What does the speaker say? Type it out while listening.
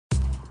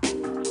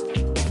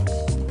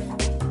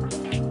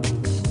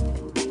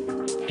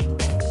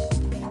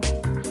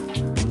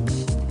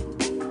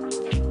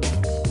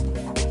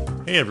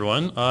Hey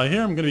everyone,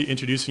 here I'm going to be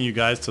introducing you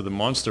guys to the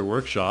Monster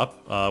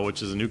Workshop,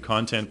 which is a new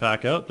content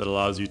pack out that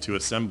allows you to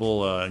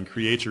assemble and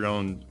create your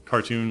own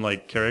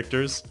cartoon-like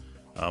characters,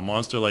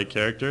 monster-like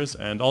characters,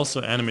 and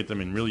also animate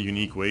them in really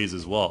unique ways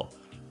as well.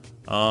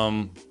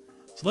 So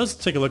let's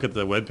take a look at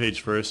the webpage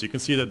first. You can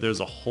see that there's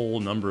a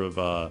whole number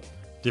of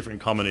different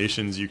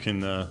combinations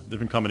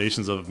different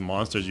combinations of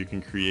monsters you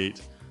can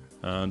create.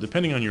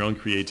 Depending on your own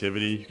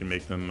creativity, you can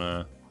make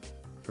them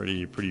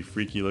pretty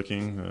freaky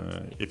looking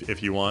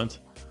if you want.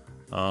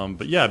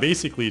 But yeah,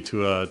 basically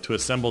to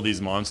assemble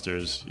these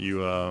monsters,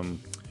 you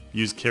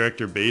use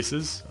character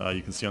bases.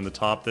 You can see on the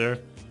top there,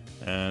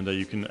 and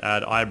you can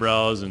add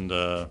eyebrows and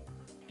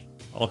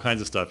all kinds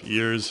of stuff,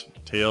 ears,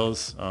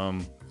 tails.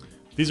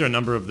 These are a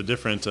number of the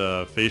different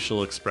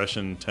facial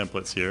expression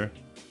templates here.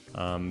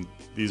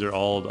 These are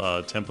all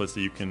templates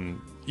that you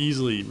can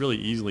really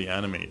easily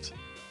animate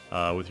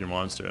with your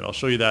monster, and I'll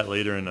show you that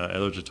later in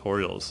other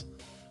tutorials.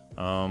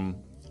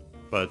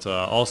 But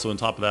also on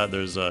top of that,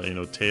 there's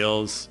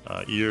tails,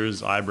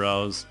 ears,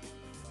 eyebrows,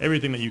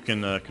 everything that you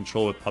can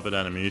control with puppet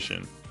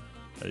animation.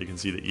 You can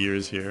see the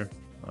ears here,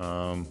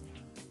 and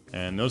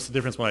notice the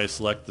difference when I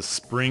select the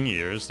spring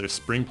ears. There's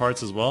spring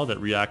parts as well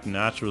that react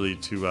naturally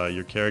to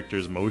your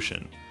character's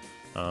motion.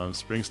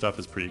 Spring stuff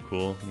is pretty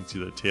cool. You can see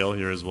the tail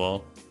here as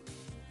well,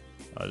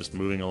 just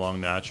moving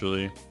along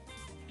naturally.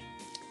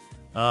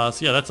 So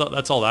yeah,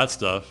 that's all that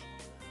stuff.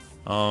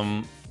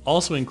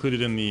 Also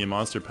included in the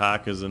monster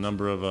pack is a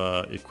number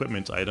of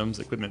equipment items,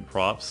 equipment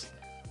props.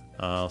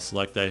 I'll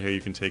select that here.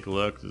 You can take a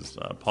look. There's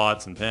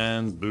pots and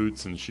pans,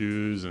 boots and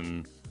shoes,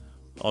 and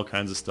all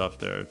kinds of stuff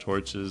there.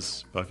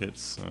 Torches,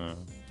 buckets,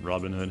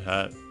 Robin Hood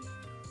hat.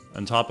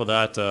 On top of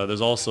that, there's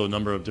also a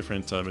number of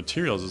different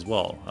materials as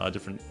well,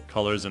 different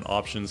colors and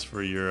options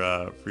for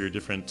your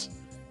different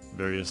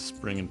various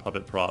spring and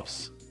puppet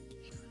props.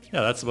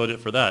 Yeah, that's about it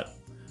for that.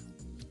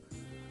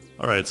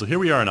 Alright, so here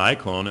we are in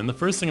iClone, and the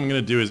first thing I'm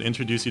going to do is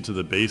introduce you to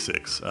the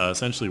basics,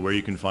 essentially where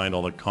you can find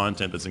all the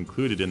content that's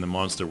included in the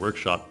Monster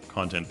Workshop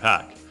content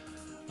pack.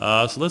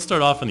 So let's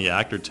start off in the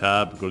Actor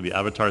tab, go to the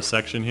Avatar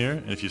section here,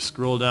 and if you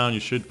scroll down you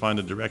should find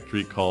a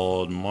directory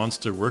called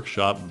Monster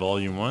Workshop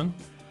Volume 1.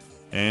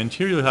 And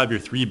here you'll have your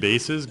three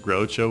bases,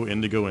 Groucho,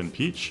 Indigo, and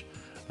Peach.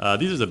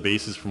 These are the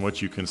bases from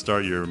which you can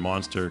start your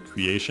monster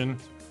creation.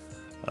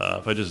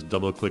 If I just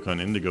double click on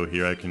Indigo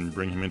here, I can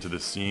bring him into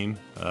the scene,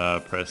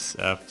 press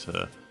F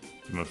to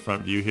give him a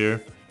front view here,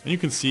 and you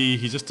can see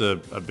he's just a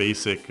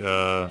basic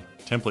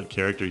template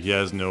character. He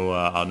has no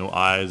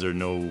eyes or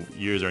no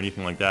ears or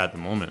anything like that at the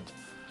moment.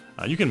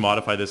 You can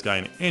modify this guy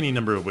in any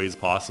number of ways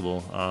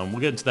possible. We'll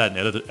get into that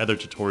in other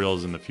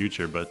tutorials in the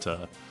future, but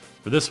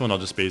for this one I'll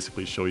just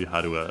basically show you how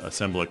to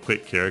assemble a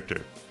quick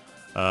character.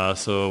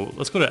 So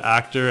let's go to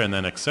Actor and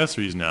then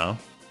Accessories now,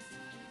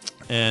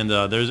 and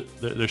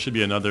there should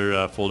be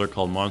another folder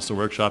called Monster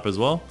Workshop as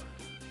well.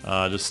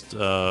 Just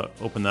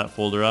open that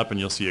folder up and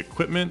you'll see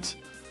Equipment.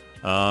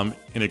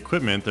 In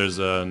Equipment there's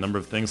a number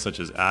of things such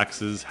as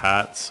axes,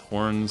 hats,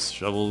 horns,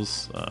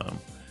 shovels,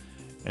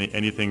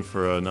 anything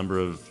for a number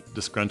of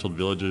disgruntled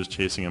villagers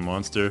chasing a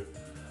monster.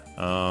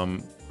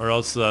 Or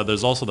else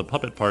there's also the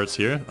puppet parts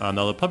here.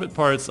 Now the puppet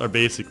parts are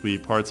basically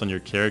parts on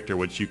your character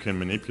which you can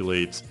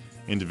manipulate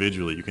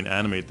individually. You can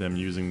animate them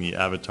using the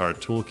Avatar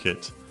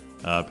Toolkit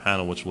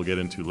panel, which we'll get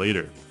into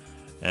later.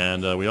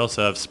 And we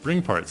also have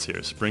spring parts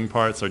here. Spring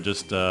parts are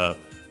just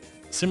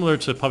similar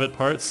to puppet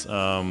parts,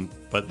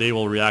 but they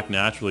will react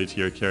naturally to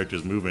your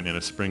character's movement in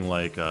a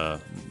spring-like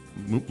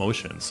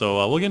motion.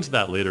 So we'll get into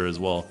that later as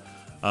well.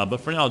 But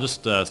for now, I'll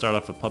just start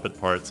off with puppet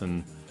parts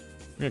and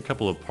bring a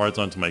couple of parts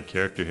onto my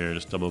character here.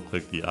 Just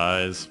double-click the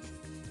eyes.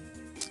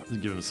 Let's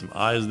give him some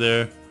eyes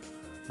there.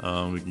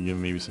 We can give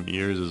him maybe some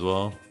ears as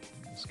well.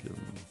 Just give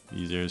him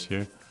these ears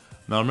here.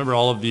 Now remember,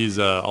 all of these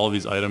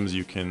items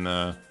you can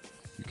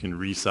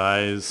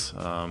resize,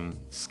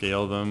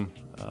 scale them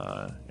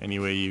any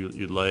way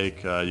you'd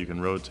like. You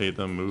can rotate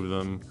them, move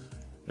them,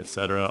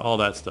 etc. All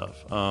that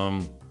stuff.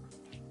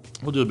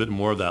 We'll do a bit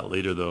more of that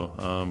later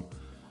though.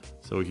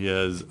 So he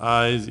has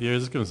eyes,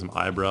 ears. Let's give him some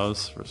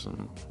eyebrows for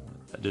some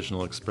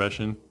additional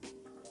expression.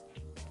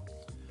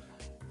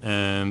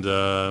 And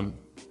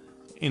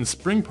in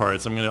spring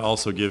parts, I'm going to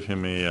also give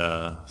him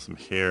some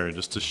hair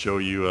just to show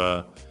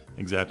you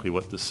exactly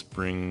what the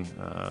spring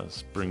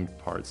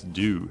parts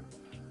do.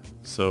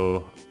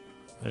 So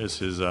there's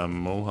his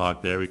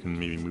mohawk there. We can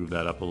maybe move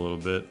that up a little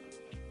bit.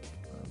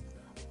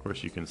 Of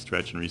course you can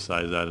stretch and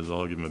resize that as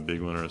well. Give him a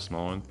big one or a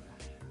small one.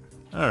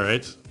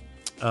 Alright.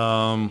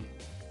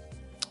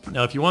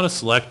 Now if you want to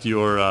select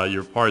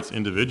your parts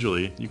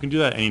individually, you can do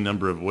that any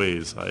number of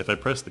ways. If I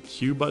press the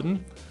Q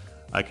button,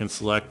 I can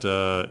select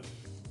any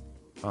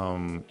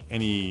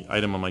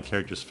item on my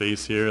character's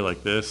face here,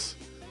 like this.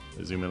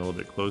 I zoom in a little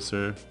bit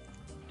closer.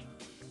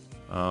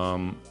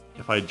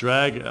 If I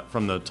drag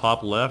from the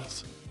top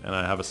left and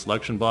I have a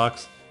selection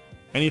box,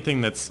 anything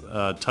that's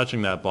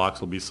touching that box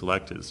will be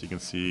selected. So you can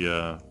see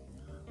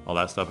all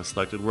that stuff is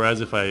selected.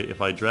 Whereas if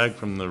I drag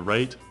from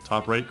the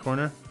top right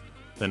corner,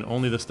 then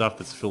only the stuff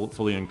that's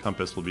fully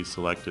encompassed will be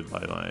selected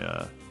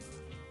by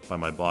modify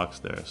my box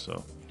there.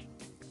 So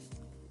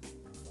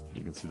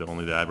you can see that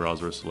only the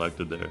eyebrows were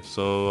selected there.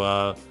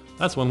 So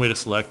that's one way to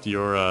select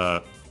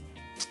your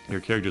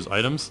character's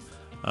items.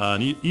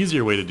 An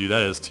easier way to do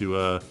that is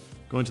to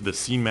go into the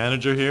scene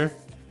manager here.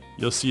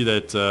 You'll see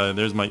that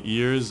there's my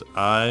ears,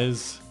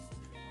 eyes,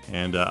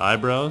 and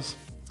eyebrows.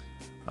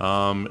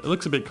 It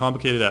looks a bit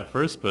complicated at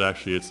first, but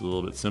actually it's a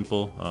little bit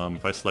simple.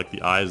 If I select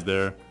the eyes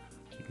there,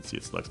 you can see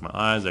it selects my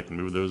eyes. I can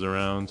move those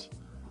around.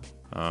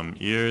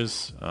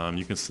 Ears,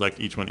 you can select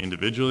each one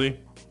individually,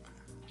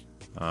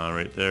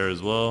 right there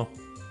as well.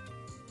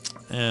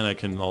 And I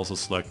can also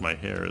select my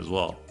hair as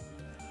well.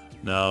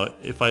 Now,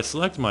 if I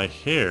select my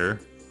hair,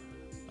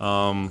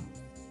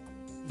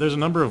 there's a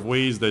number of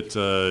ways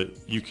that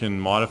you can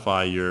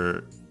modify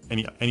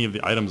any of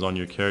the items on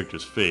your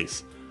character's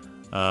face.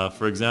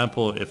 For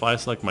example, if I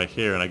select my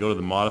hair and I go to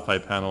the Modify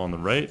panel on the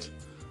right,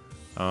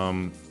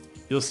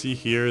 you'll see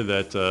here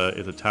that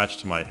it's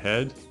attached to my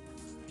head.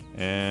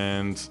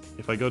 And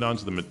if I go down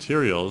to the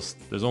materials,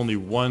 there's only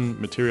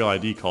one material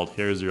ID called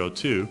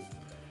Hair02,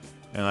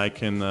 and I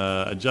can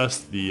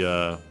adjust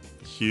the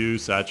hue,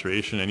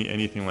 saturation,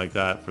 anything like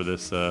that for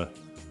this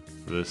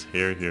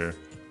hair here.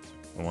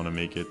 If I want to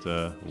make it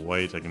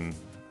white, I can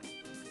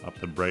up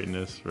the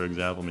brightness, for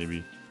example,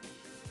 maybe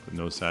put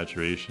no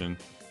saturation.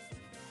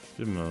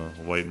 Give him a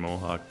white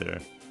mohawk there.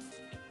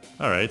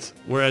 Alright,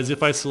 whereas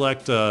if I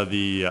select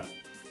the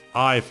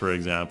eye, for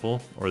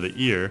example, or the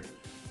ear,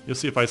 you'll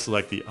see if I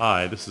select the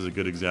eye, this is a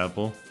good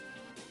example,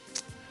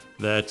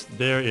 that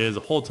there is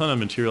a whole ton of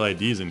material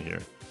IDs in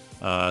here.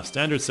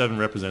 Standard 7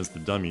 represents the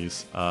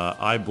dummies.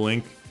 Eye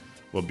blink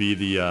will be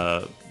the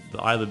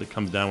eyelid that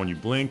comes down when you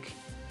blink.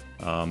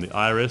 The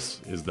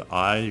iris is the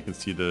eye, you can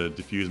see the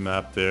diffuse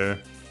map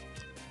there.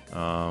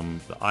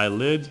 The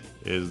eyelid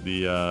is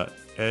the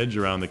edge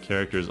around the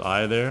character's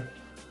eye there.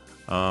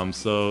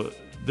 So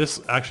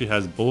this actually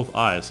has both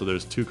eyes, so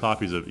there's two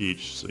copies of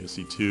each. So you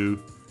see two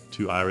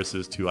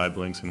irises, two eye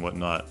blinks, and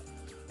whatnot.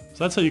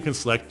 So that's how you can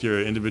select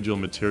your individual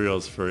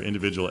materials for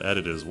individual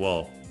edit as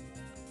well.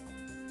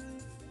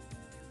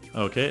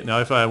 Okay, now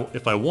if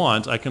I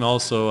want, I can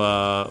also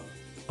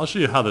I'll show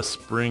you how the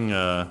spring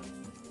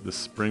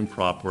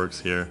prop works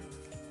here,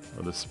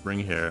 or the spring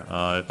hair.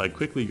 If I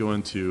quickly go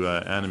into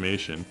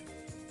animation,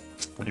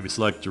 maybe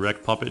select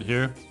direct puppet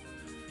here,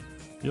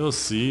 you'll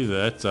see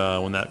that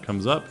when that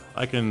comes up,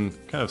 I can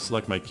kind of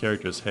select my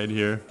character's head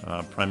here,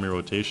 primary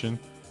rotation,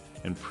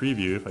 and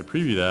preview. If I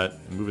preview that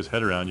and move his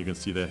head around, you can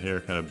see the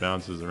hair kind of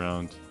bounces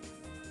around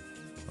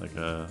like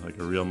a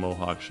real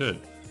mohawk should.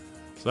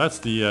 So that's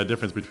the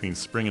difference between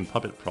spring and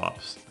puppet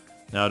props.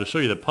 Now to show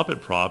you the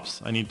puppet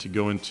props, I need to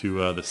go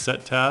into the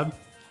Set tab,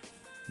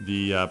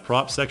 the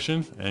prop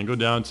section, and go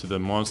down to the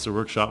Monster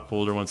Workshop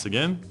folder once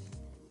again,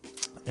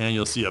 and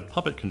you'll see a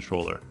puppet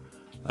controller.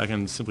 I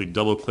can simply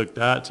double click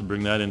that to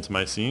bring that into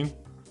my scene.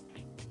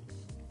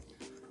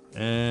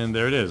 And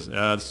there it is.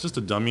 It's just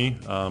a dummy.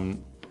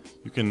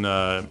 You can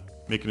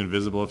make it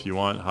invisible if you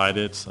want, hide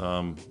it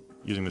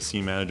using the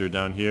scene manager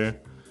down here.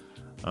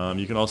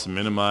 You can also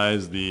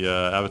minimize the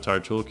Avatar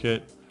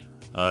Toolkit.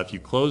 If you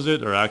close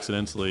it or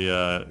accidentally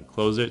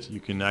close it, you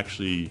can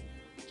actually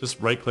just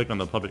right click on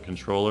the puppet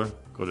controller,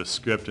 go to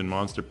Script and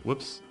Monster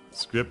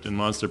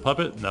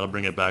Puppet, and that'll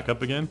bring it back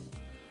up again.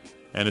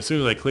 And as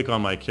soon as I click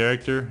on my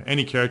character,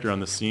 any character on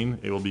the scene,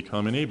 it will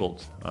become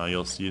enabled.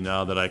 You'll see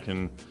now that I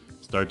can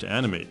start to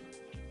animate.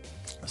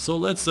 So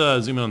let's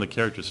zoom in on the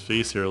character's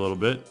face here a little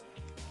bit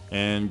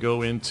and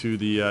go into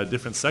the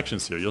different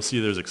sections here. You'll see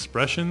there's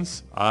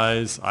expressions,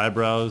 eyes,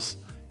 eyebrows,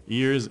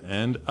 ears,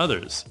 and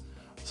others.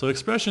 So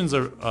expressions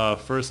are,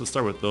 first let's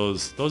start with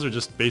those. Those are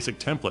just basic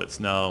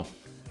templates. Now,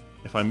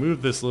 if I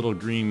move this little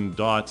green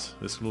dot,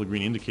 this little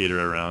green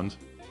indicator around,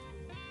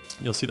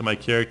 you'll see that my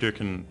character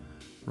can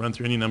run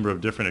through any number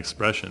of different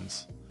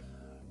expressions.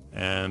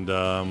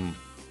 And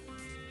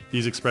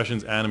these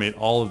expressions animate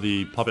all of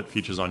the puppet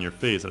features on your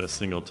face at a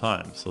single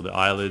time. So the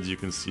eyelids, you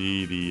can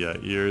see, the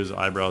ears,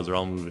 eyebrows are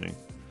all moving.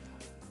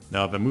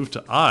 Now if I move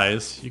to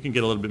eyes, you can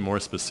get a little bit more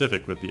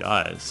specific with the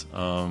eyes.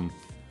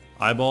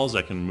 Eyeballs,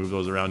 I can move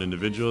those around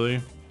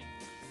individually.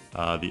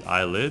 The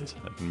eyelids,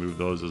 I can move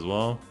those as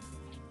well.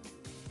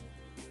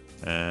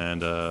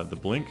 And the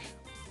blink,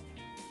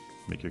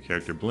 make your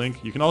character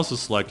blink. You can also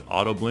select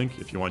auto blink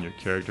if you want your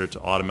character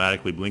to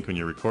automatically blink when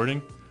you're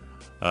recording.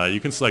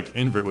 You can select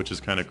invert, which is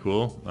kind of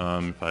cool.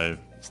 If I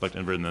select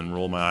invert and then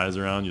roll my eyes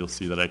around, you'll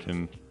see that I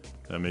can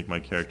make my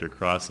character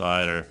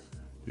cross-eyed or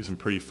do some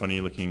pretty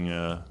funny looking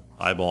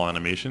eyeball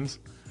animations.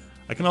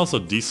 I can also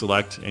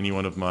deselect any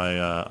one of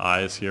my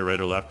eyes here, right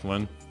or left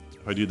one.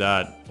 If I do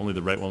that, only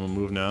the right one will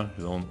move now.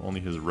 Only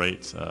his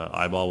right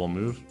eyeball will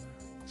move.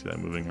 See that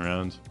moving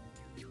around.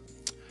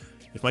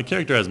 If my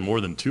character has more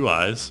than 2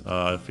 eyes,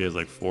 if he has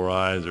like 4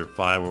 eyes or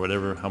 5 or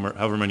whatever,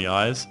 however many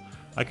eyes,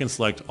 I can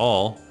select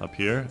all up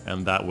here,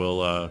 and that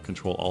will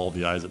control all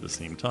the eyes at the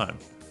same time.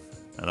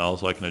 And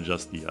also I can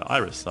adjust the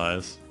iris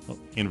size. Oh,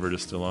 invert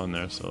is still on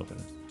there, so if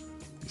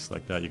I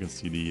select that, you can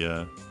see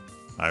the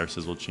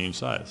irises will change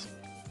size.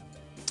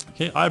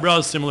 Okay,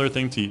 eyebrows, similar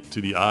thing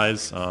to the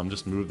eyes.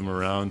 Just move them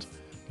around.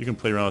 You You can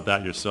play around with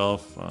that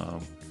yourself.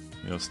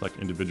 You know, select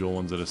individual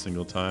ones at a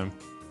single time.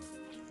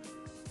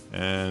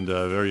 And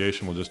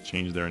variation will just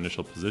change their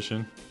initial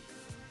position.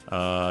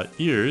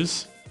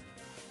 Ears,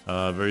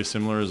 very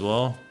similar as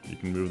well. You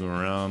can move them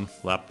around,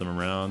 flap them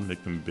around,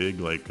 make them big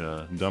like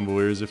Dumbo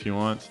ears if you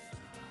want.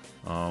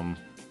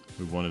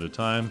 Move one at a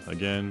time.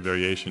 Again,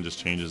 variation just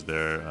changes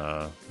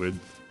their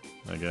width,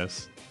 I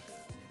guess.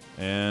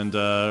 And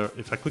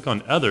if I click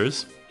on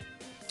others,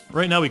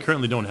 right now we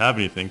currently don't have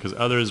anything because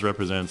others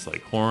represents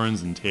like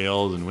horns and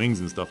tails and wings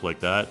and stuff like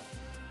that.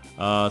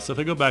 So if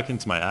I go back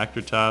into my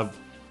actor tab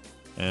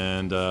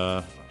and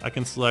I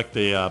can select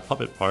a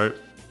puppet part,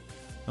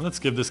 and let's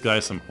give this guy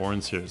some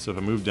horns here. So if I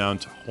move down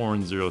to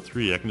horn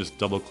 03, I can just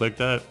double click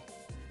that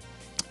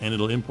and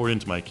it'll import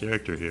into my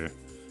character here.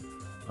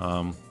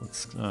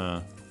 Let's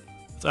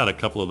add a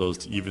couple of those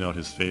to even out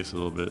his face a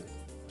little bit.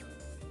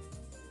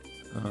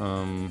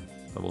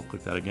 Double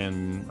click that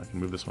again. I can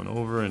move this one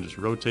over and just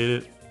rotate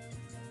it.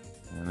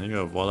 And there you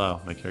go, voila,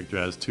 my character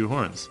has 2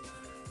 horns.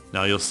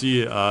 Now you'll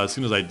see as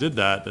soon as I did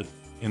that, that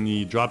in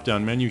the drop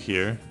down menu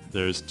here,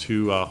 there's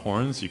 2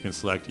 horns. You can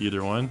select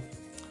either one.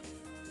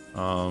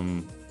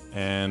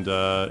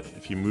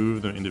 If you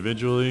move them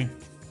individually,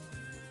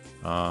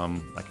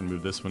 I can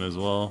move this one as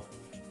well.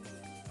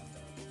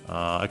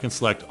 I can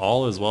select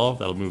all as well.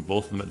 That'll move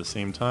both of them at the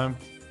same time.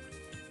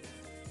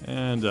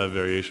 And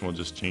variation will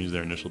just change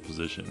their initial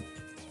position.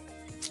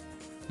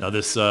 Now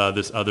this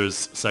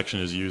others section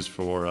is used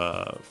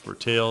for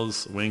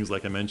tails, wings,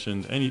 like I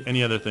mentioned,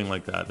 any other thing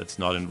like that that's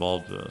not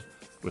involved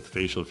with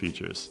facial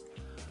features.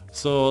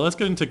 So let's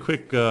get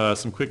into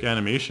some quick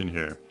animation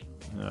here.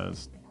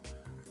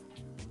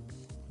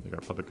 Make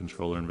our puppet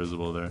controller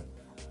invisible there.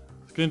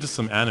 Let's get into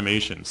some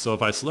animation. So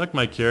if I select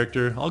my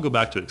character, I'll go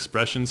back to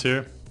expressions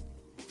here.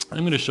 I'm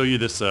going to show you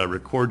this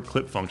record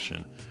clip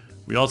function.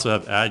 We also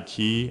have add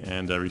key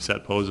and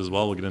reset pose as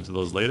well. We'll get into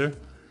those later.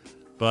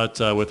 But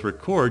with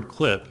record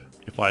clip,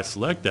 if I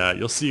select that,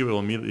 you'll see it will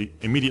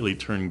immediately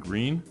turn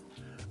green.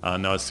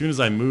 Now as soon as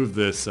I move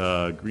this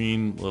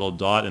green little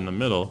dot in the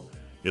middle,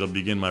 it'll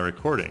begin my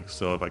recording.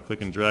 So if I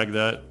click and drag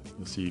that,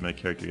 you'll see my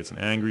character gets an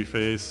angry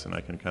face, and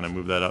I can kind of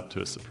move that up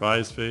to a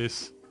surprised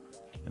face,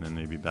 and then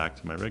maybe back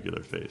to my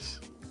regular face.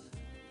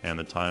 And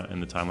the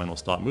timeline will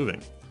stop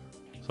moving.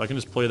 So I can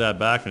just play that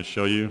back and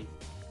show you.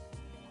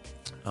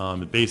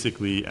 It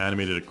basically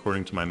animated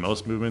according to my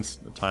mouse movements,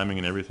 the timing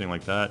and everything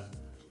like that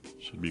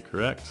should be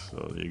correct.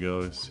 So there you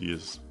go, see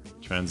his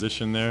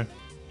transition there.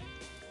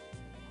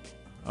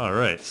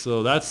 Alright,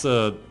 so that's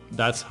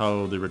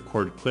how the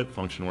record clip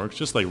function works,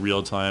 just like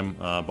real-time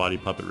body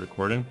puppet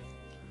recording.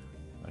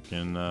 I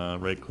can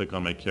right-click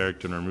on my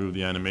character and remove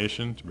the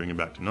animation to bring it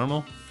back to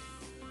normal.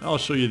 I'll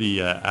show you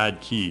the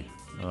add key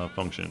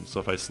function.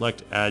 So if I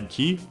select add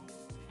key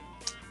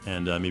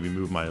and maybe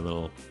move my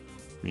little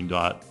green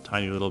dot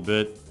tiny little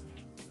bit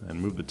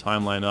and move the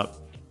timeline up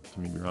to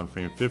maybe around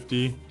frame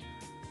 50,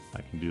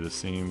 I can do the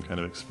same kind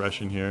of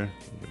expression here.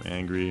 Make him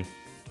angry.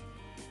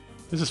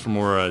 This is for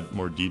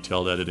more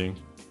detailed editing.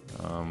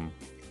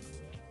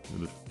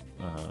 Move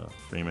the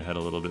frame ahead a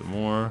little bit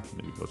more.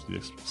 Maybe go to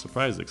the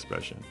surprise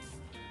expression.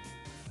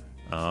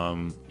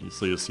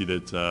 So you'll see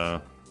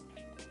that,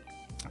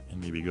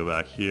 and maybe go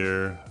back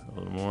here a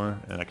little more,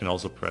 and I can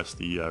also press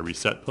the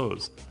reset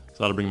pose. So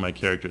that'll bring my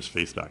character's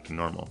face back to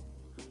normal.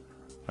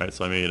 Alright,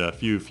 so I made a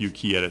few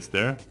key edits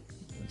there.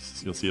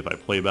 You'll see if I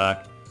play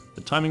back,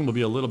 the timing will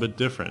be a little bit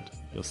different.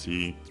 You'll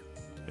see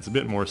it's a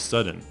bit more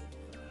sudden.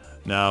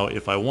 Now,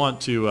 if I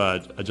want to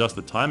adjust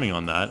the timing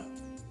on that,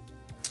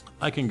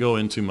 I can go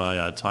into my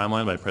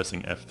timeline by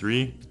pressing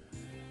F3,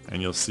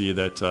 and you'll see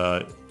that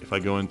if I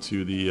go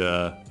into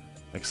the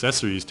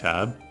accessories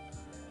tab,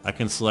 I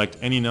can select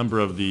any number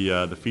of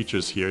the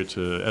features here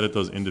to edit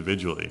those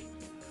individually.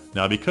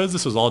 Now, because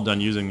this was all done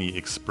using the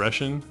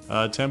expression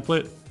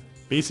template,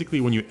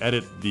 basically when you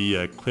edit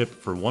the clip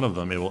for one of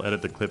them, it will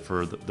edit the clip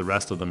for the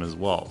rest of them as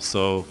well.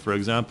 So, for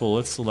example,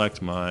 let's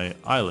select my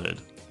eyelid.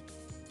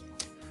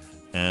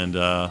 And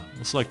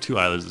we'll select 2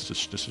 eyelids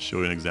just to show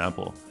you an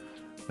example.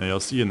 Now you'll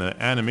see in the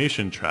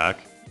animation track,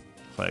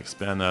 if I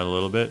expand that a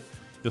little bit,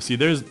 you'll see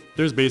there's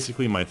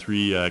basically my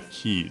 3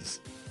 keys.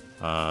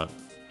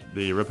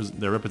 They're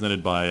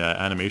represented by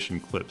animation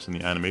clips in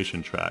the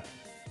animation track.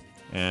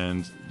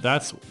 And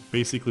that's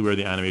basically where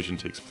the animation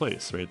takes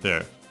place, right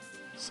there.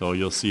 So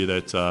you'll see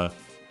that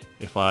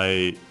if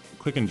I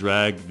click and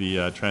drag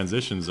the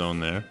transition zone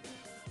there,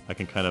 I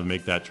can kind of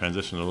make that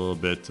transition a little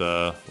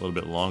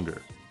bit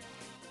longer.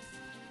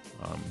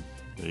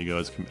 There you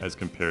go, as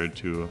compared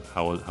to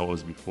how it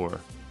was before,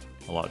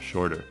 a lot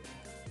shorter.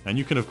 And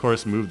you can of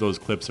course move those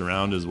clips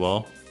around as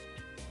well.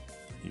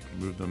 You can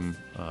move them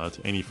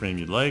to any frame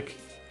you'd like.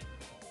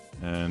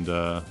 And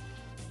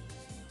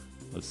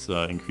let's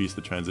increase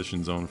the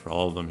transition zone for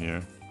all of them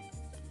here.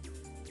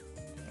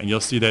 And you'll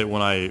see that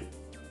when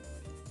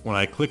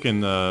I click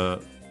and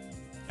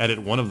edit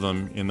one of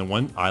them in the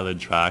one eyelid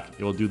track,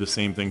 it will do the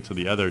same thing to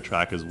the other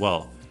track as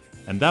well.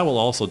 And that will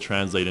also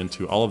translate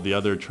into all of the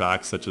other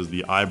tracks, such as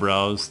the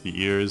eyebrows,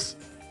 the ears,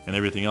 and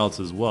everything else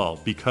as well,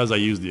 because I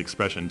use the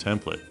expression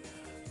template.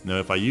 Now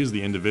if I use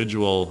the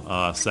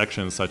individual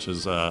sections such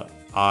as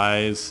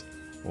eyes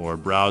or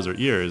brows or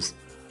ears,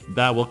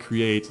 that will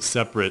create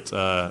separate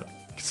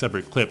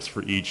clips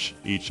for each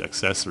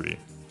accessory.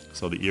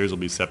 So the ears will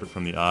be separate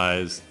from the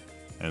eyes,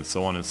 and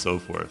so on and so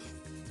forth.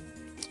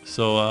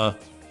 So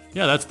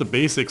yeah, that's the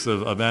basics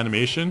of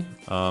animation.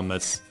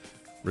 That's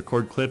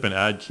record clip and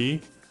add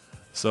key.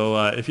 So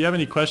if you have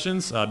any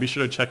questions, be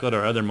sure to check out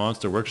our other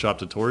Monster Workshop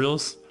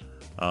tutorials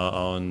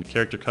on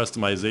character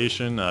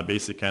customization,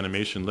 basic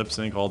animation, lip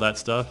sync, all that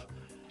stuff.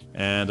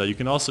 And you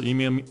can also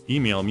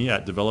email me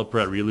at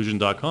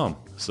developer@reallusion.com.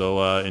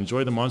 So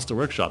enjoy the Monster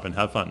Workshop and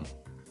have fun.